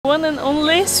one and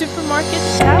only supermarket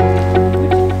in town.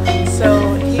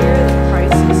 So here the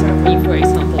prices are, For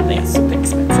example, they're super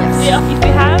expensive. Yeah, if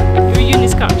you have your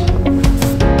Unis card.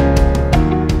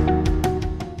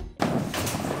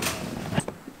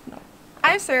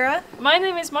 I'm Sara, My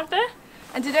name is Marte.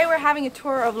 and today we're having a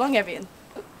tour of Longyearbyen.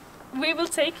 We will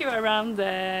take you around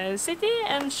the city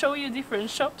and show you different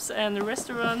shops and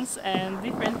restaurants and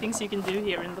different things you can do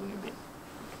here in Longyearbyen.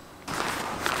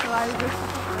 So I was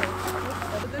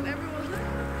better than everyone.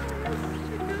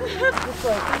 Just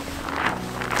like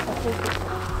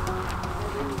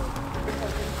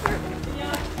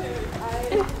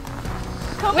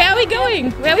Where are we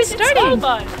going? Where are we starting?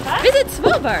 Svalbard, huh? Visit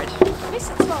Svalbard.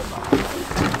 Visit Svalbard.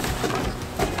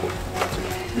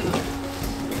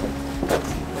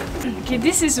 Okay,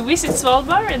 this is Visit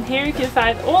Svalbard, and here you can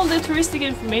find all the touristic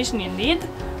information you need.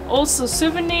 Also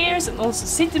souvenirs and also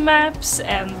city maps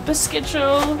and bus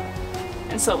schedule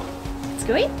and so on. Let's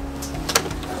go in.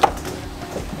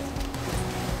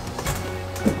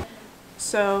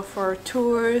 So for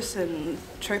tours and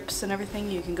trips and everything,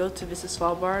 you can go to Visit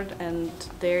Svalbard, and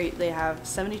there they have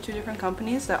 72 different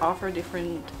companies that offer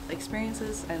different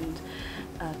experiences and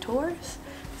tours.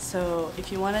 So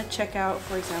if you want to check out,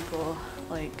 for example,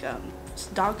 like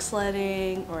dog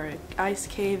sledding or ice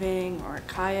caving or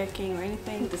kayaking or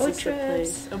anything, this is the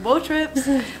place. Boat trips.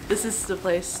 This is the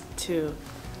place to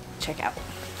check out.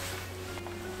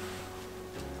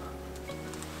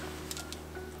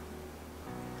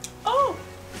 Oh!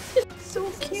 So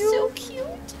cute. So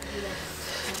cute.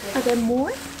 Are there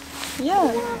more? Yeah.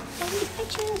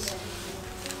 Pictures.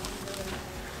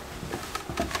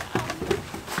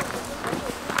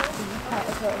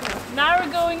 Now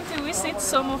we're going to visit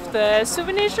some of the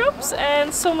souvenir shops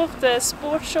and some of the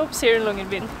sports shops here in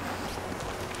Longyearbyen.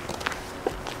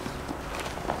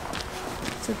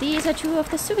 So these are two of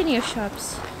the souvenir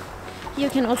shops. You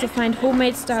can also find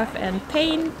homemade stuff and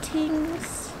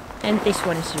paintings. And this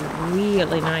one is a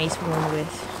really nice one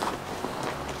with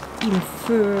even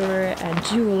fur and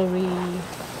jewelry.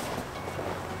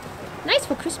 Nice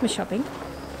for Christmas shopping.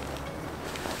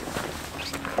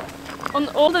 On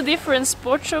all the different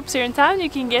sports shops here in town, you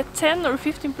can get 10 or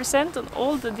 15% on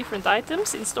all the different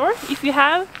items in store if you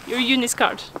have your Unis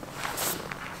card.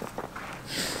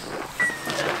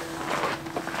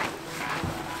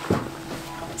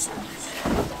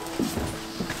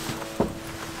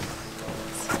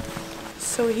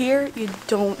 So here you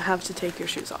don't have to take your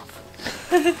shoes off.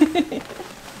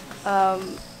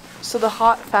 So the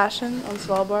hot fashion on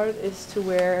Svalbard is to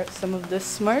wear some of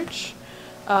this merch.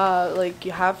 Like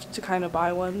you have to kind of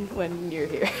buy one when you're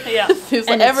here. Yeah. It's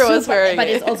like everyone's wearing but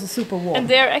it. it's also super warm. And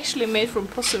they're actually made from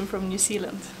possum from New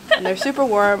Zealand. And they're super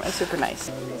warm and super nice.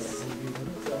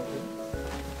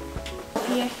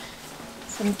 Here,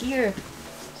 some gear.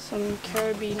 Some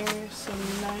carabiners, some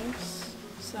knives.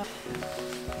 So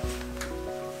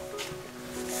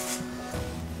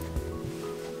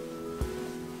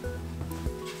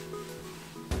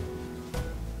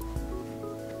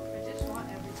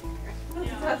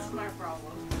that's my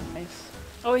problem. Nice.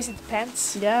 Oh, is it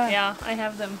pants? Yeah. Yeah, I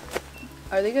have them.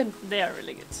 Are they good? They are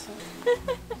really good.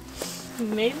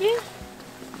 Maybe?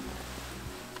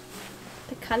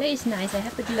 The color is nice. I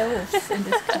have the gloves in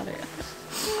this color.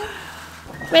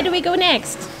 Where do we go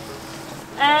next?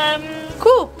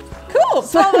 Cool. Cool.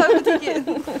 Svalbard.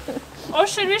 Or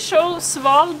should we show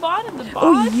Svalbard, the bar?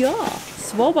 Oh yeah,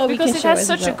 Svalbard. Because we can it show has as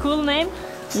such a well. cool name.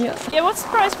 Yeah. Yeah, what's the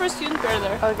price for a student pair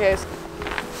there? Okay,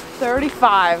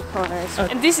 35 kroners.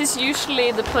 And this is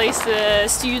usually the place the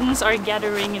students are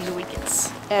gathering in the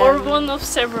weekends. And or one of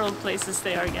several places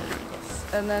they are gathering.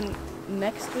 And then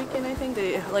next weekend, I think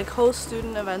they like host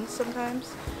student events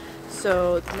sometimes.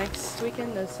 So next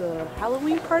weekend is a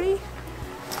Halloween party.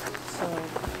 So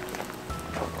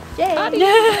yay!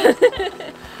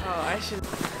 Oh, I should.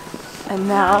 And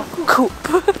now Coop.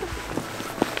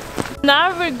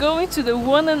 Now we're going to the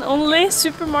one and only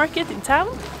supermarket in town,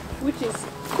 which is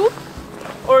Coop,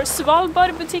 or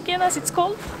Svalbard butikken as it's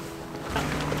called.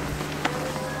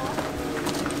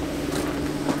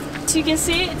 As you can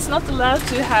see, it's not allowed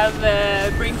to have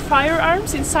bring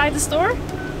firearms inside the store.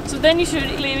 So then you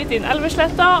should leave it in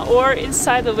Elversletta or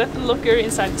inside the weapon locker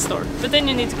inside the store. But then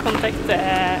you need to contact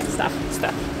the staff.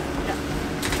 Yeah.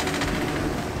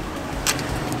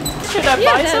 Should I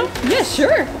buy some? Yeah,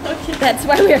 sure. Okay. That's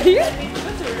why we're here.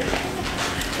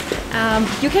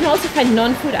 You can also find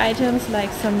non-food items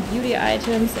like some beauty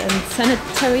items and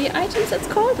sanitary items, it's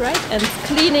called, right? And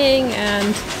cleaning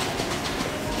and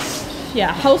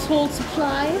yeah, household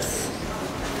supplies.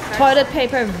 Toilet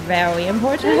paper, very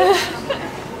important.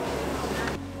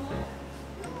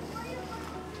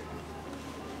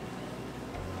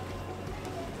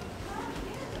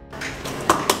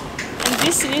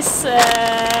 this is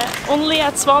only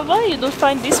at Svalbard. You don't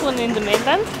find this one in the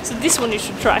mainland, so this one you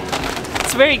should try.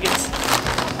 It's very good.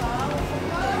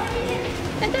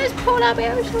 And there's polar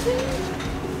bears over there.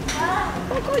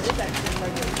 Oh, gorgeous.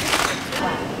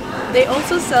 They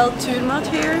also sell tuna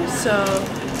here, so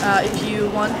if you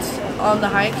want on the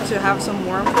hike to have some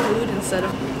warm food instead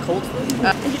of cold food.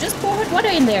 And you just pour hot water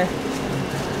in there.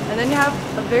 And then you have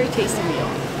a very tasty meal.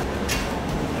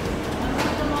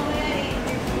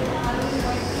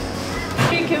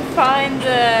 You can find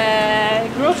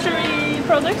grocery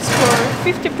products for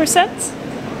 50%.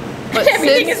 But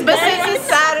since it's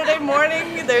Saturday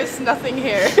morning, there's nothing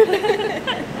here.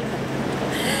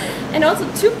 And also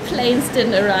 2 planes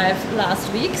didn't arrive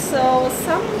last week, so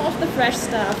some of the fresh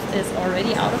stuff is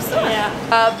already out of stock. Yeah.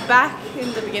 Back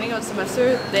in the beginning of the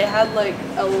semester, they had like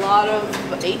a lot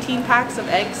of 18 packs of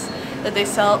eggs that they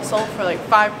sold for like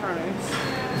 5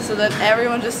 kroners. So then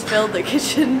everyone just filled the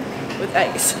kitchen with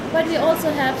eggs. But we also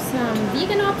have some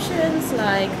vegan options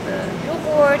like the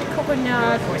yogurt,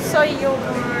 coconut or soy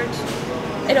yogurt.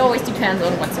 It always depends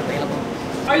on what's available.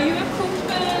 Are you a Coop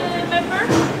member?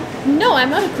 No, I'm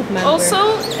not a Coop member.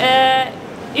 Also,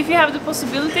 if you have the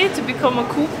possibility to become a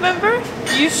Coop member,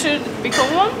 you should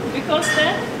become one, because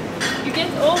then you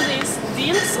get all these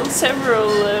deals on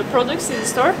several products in the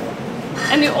store,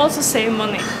 and you also save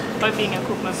money by being a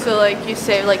Coop member. So like you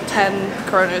save like 10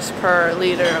 kroners per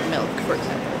liter of milk, for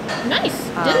example. Nice.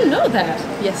 Didn't know that.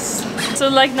 Yes. So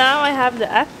like now I have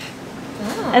the app,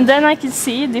 and then I can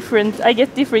see I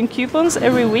get different coupons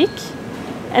every week,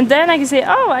 and then I can say,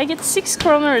 oh, I get 6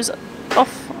 kroners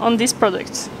off on this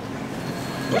product,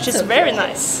 which is very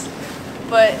nice.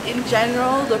 But in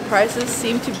general, the prices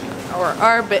seem to be, or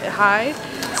are a bit high.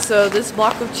 So this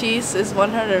block of cheese is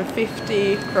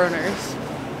 150 kroners.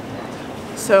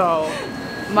 So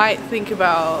might think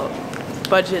about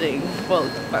budgeting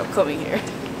while coming here.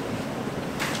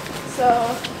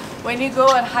 So when you go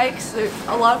on hikes,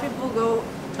 a lot of people go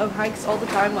on hikes all the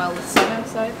time while it's sun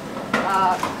outside.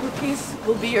 Cookies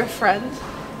will be your friend.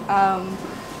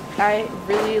 I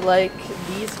really like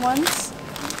these ones,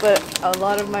 but a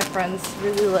lot of my friends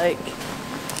really like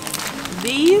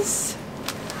these.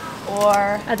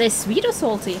 Or Are they sweet or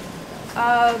salty?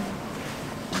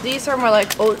 these are more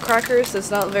like oat crackers. It's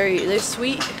not they're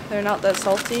sweet, they're not that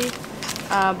salty.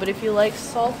 But if you like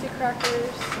salty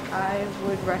crackers, I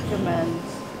would recommend,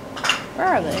 where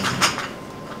are they?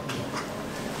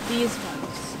 These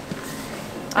ones.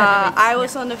 I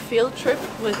was on a field trip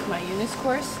with my UNIS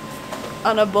course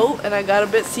on a boat, and I got a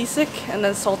bit seasick, and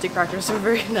then salty crackers are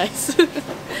very nice.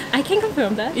 I can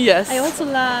confirm that. Yes. I also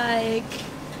like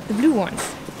the blue ones,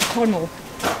 cornmeal.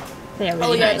 They are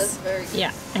really nice. That's very good.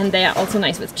 Yeah, and they are also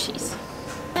nice with cheese.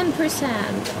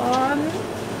 10% on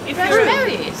If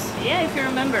berries. Yeah, if you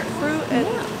remember. Fruit and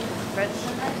veg.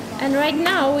 And right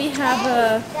now we have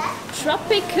a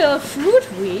tropical fruit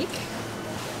week.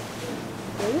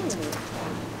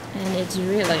 And it's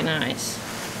really nice.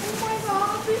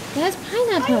 There's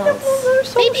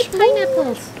pineapples. Baby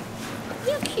pineapples.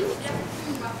 They're cute.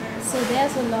 So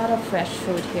there's a lot of fresh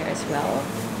food here as well.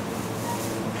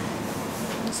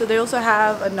 So they also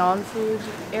have a non-food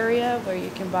area where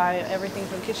you can buy everything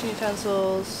from kitchen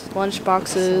utensils, lunch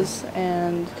boxes,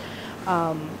 and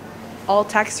all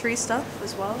tax-free stuff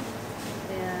as well.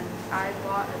 And I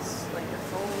bought a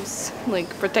phone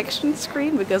protection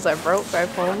screen because I broke my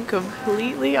phone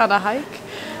completely on a hike.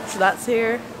 So that's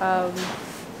here. And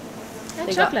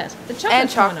chocolate. The chocolate. And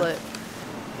chocolate.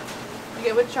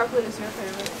 Okay, what chocolate is your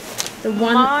favorite? The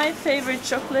one. My favorite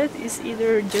chocolate is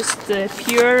either just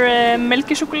pure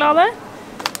melkesjokolade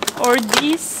or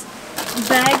these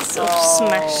bags of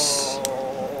Smash.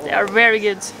 They are very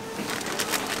good.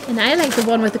 And I like the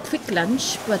one with the quick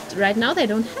lunch, but right now they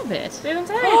don't have it. They don't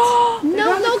have it.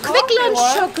 No quick lunch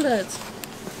chocolate.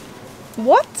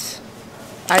 What?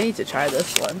 I need to try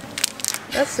this one.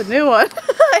 That's a new one.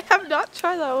 I have not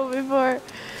tried that one before.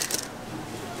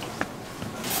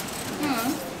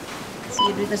 So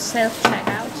you do the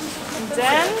self-checkout. And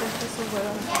then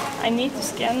I need to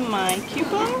scan my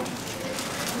coupon.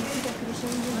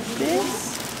 Like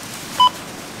this.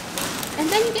 And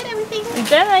then you get everything. And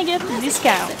then I get the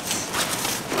discount.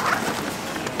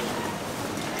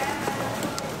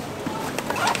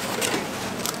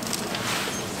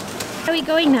 Where are we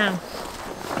going now?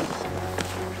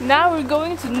 Now we're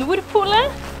going to Nordpolen,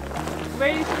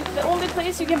 where the only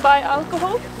place you can buy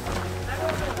alcohol.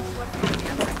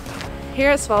 Here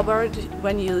at Svalbard,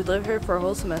 when you live here for a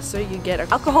whole semester, you get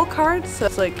an alcohol card. So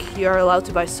it's like you're allowed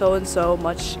to buy so and so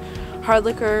much hard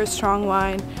liquor, strong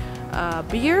wine,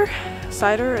 beer,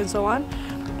 cider, and so on.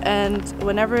 and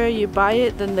whenever you buy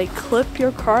it, then they clip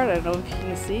your card. I don't know if you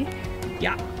can see.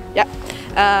 Yeah. Yeah.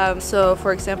 So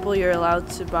for example, you're allowed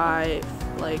to buy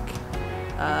like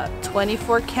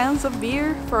 24 cans of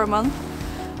beer for a month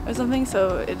or something.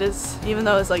 So it is, even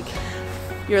though it's like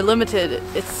you're limited,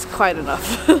 it's quite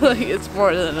enough. Like it's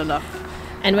more than enough.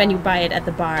 And when you buy it at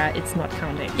the bar, it's not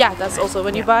counting. Yeah, that's also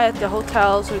when you buy at the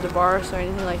hotels or the bars or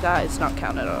anything like that, it's not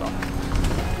counted at all.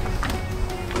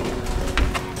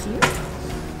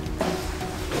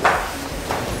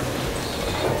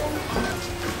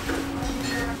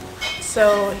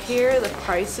 So here the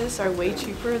prices are way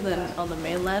cheaper than on the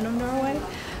mainland of Norway.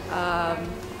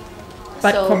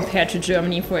 But compared to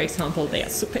Germany, for example, they are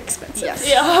super expensive. Yes.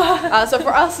 Yeah. So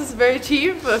for us it's very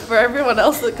cheap, but for everyone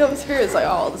else that comes here it's like,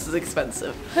 oh, this is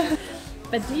expensive.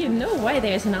 But do you know why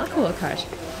there's an alcohol card?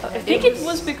 I think it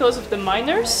was because of the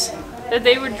miners, that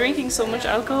they were drinking so much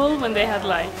alcohol when they had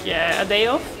like a day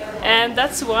off. And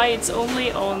that's why it's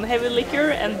only on heavy liquor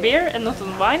and beer and not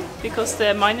on wine, because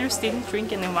the miners didn't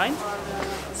drink any wine.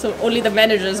 So only the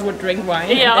managers would drink wine.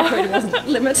 Yeah. And therefore it wasn't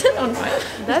limited on wine.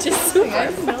 That's just super.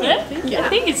 I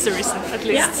think it's the reason, at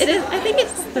least. Yeah, it is. I think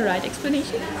it's the right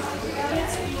explanation.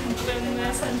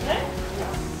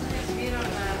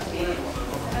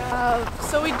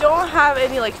 So we don't have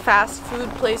any like fast food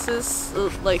places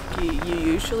like you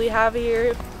usually have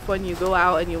here when you go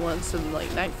out and you want some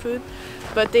like night food,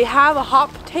 but they have a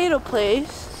hot potato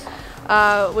place,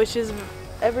 which is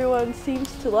everyone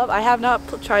seems to love. I have not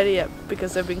tried it yet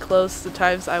because they've been closed the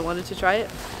times I wanted to try it.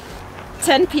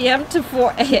 10 p.m. to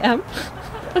 4 a.m.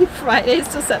 on Fridays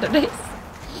to Saturdays.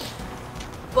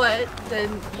 But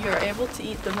then you're able to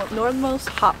eat the northernmost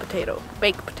hot potato,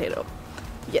 baked potato.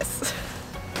 Yes.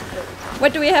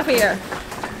 What do we have here?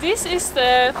 This is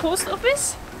the post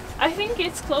office. I think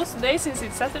it's closed today since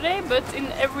it's Saturday, but in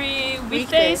every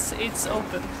weekdays it's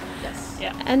open. Yes.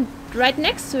 Yeah. And right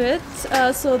next to it,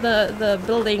 so the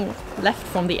building left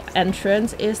from the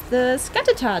entrance is the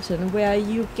Skatteetaten, where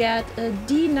you get a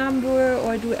D number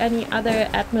or do any other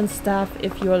admin stuff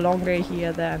if you're longer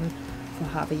here than for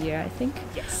half a year, I think.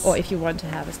 Yes. Or if you want to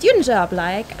have a student job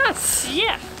like us.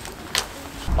 Yeah.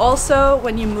 Also,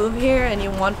 when you move here and you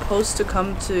want post to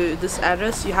come to this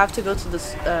address, you have to go to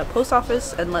this post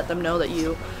office and let them know that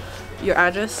your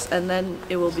address, and then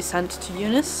it will be sent to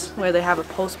Eunice, where they have a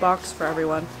post box for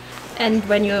everyone. And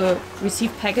when you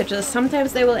receive packages,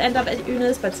 sometimes they will end up at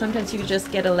Eunice, but sometimes you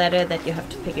just get a letter that you have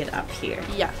to pick it up here.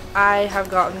 Yeah, I have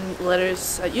gotten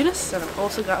letters at Eunice and I've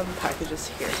also gotten packages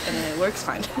here, and it works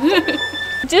fine.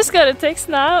 Just got a text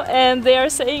now, and they are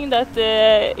saying that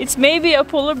it's maybe a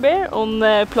polar bear on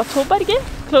Platåberget,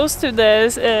 close to the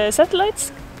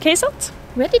satellites, KSAT.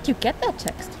 Where did you get that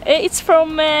text? It's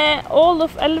from all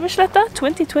of Elvesletta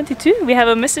 2022. We have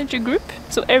a messenger group,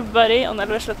 so everybody on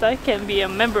Elvesletta can be a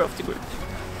member of the group.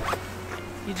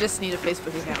 You just need a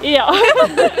Facebook account. Yeah.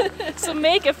 So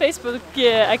make a Facebook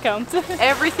account.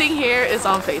 Everything here is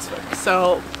on Facebook,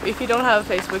 so if you don't have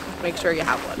a Facebook, make sure you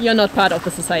have one. You're not part of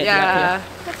the society up Yeah.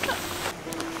 here.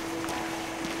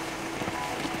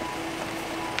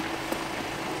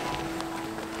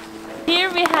 Here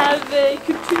we have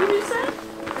Kulturhuset,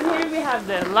 and here we have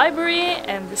the library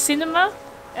and the cinema,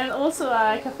 and also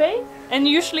a cafe. And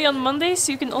usually on Mondays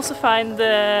you can also find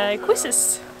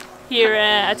quizzes here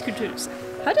at Kulturhuset.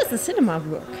 How does the cinema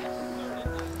work?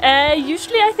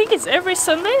 Usually I think it's every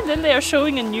Sunday, then they are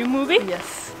showing a new movie.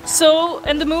 Yes. So,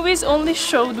 and the movie is only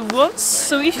showed once,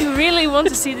 so if you really want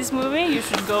to see this movie, you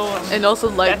should go on. And also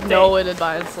like that know day. in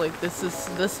advance, like this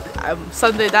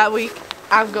Sunday that week,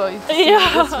 I'm going to see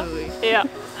this movie. Yeah.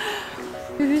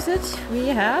 Who is it? We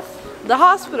have The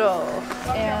hospital,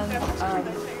 and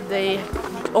they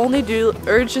only do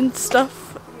urgent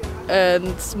stuff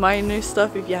and minor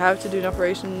stuff. If you have to do an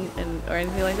operation or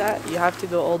anything like that, you have to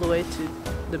go all the way to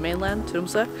the mainland, to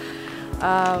Tromsø.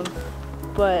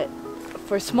 But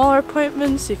for smaller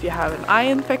appointments, if you have an eye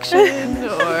infection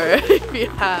or if you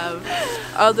have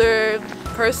other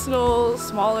personal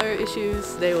smaller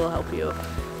issues, they will help you.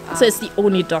 so it's the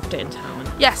only doctor in town.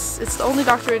 Yes, it's the only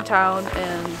doctor in town,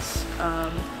 and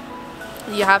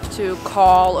you have to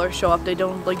call or show up. They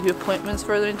don't like do appointments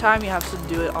further in time. You have to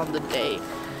do it on the day.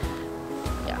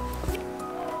 Yeah.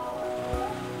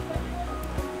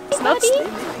 It's not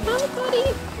Hi,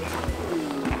 buddy.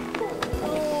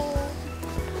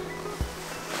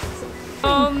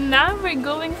 Now we're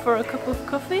going for a cup of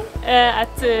coffee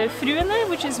at Fruene,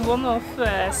 which is one of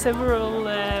several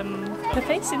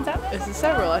cafes in town. Is it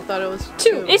several? I thought it was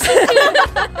Two. It's two.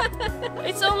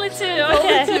 It's only two.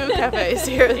 Okay. only two cafes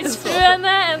here. It's as well. Fruene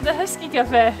and the Husky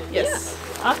Cafe. Yes.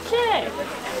 Okay.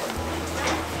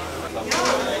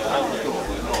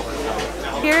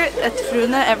 Here at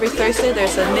Frune every Thursday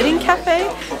there's a knitting cafe,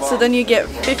 so then you get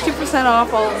 50%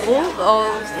 off all wool,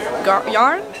 all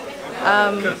yarn.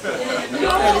 And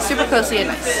it's super cozy and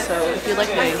nice, so if you like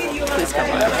knitting, please come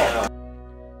by.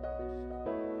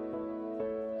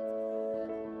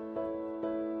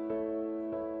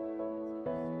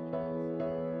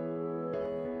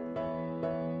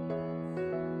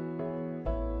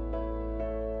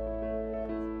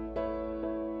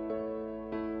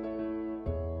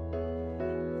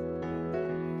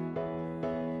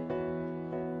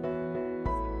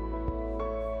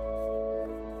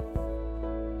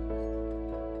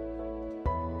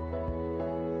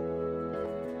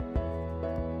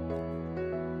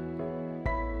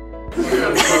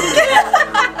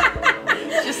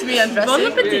 Just me undressing. Bon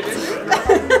appetit!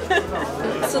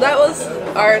 So that was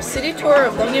our city tour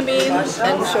of Longyearbyen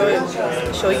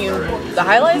and showing you the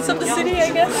highlights of the city,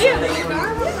 I guess. Yeah.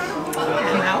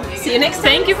 See you next time.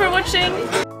 Thank you for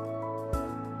watching!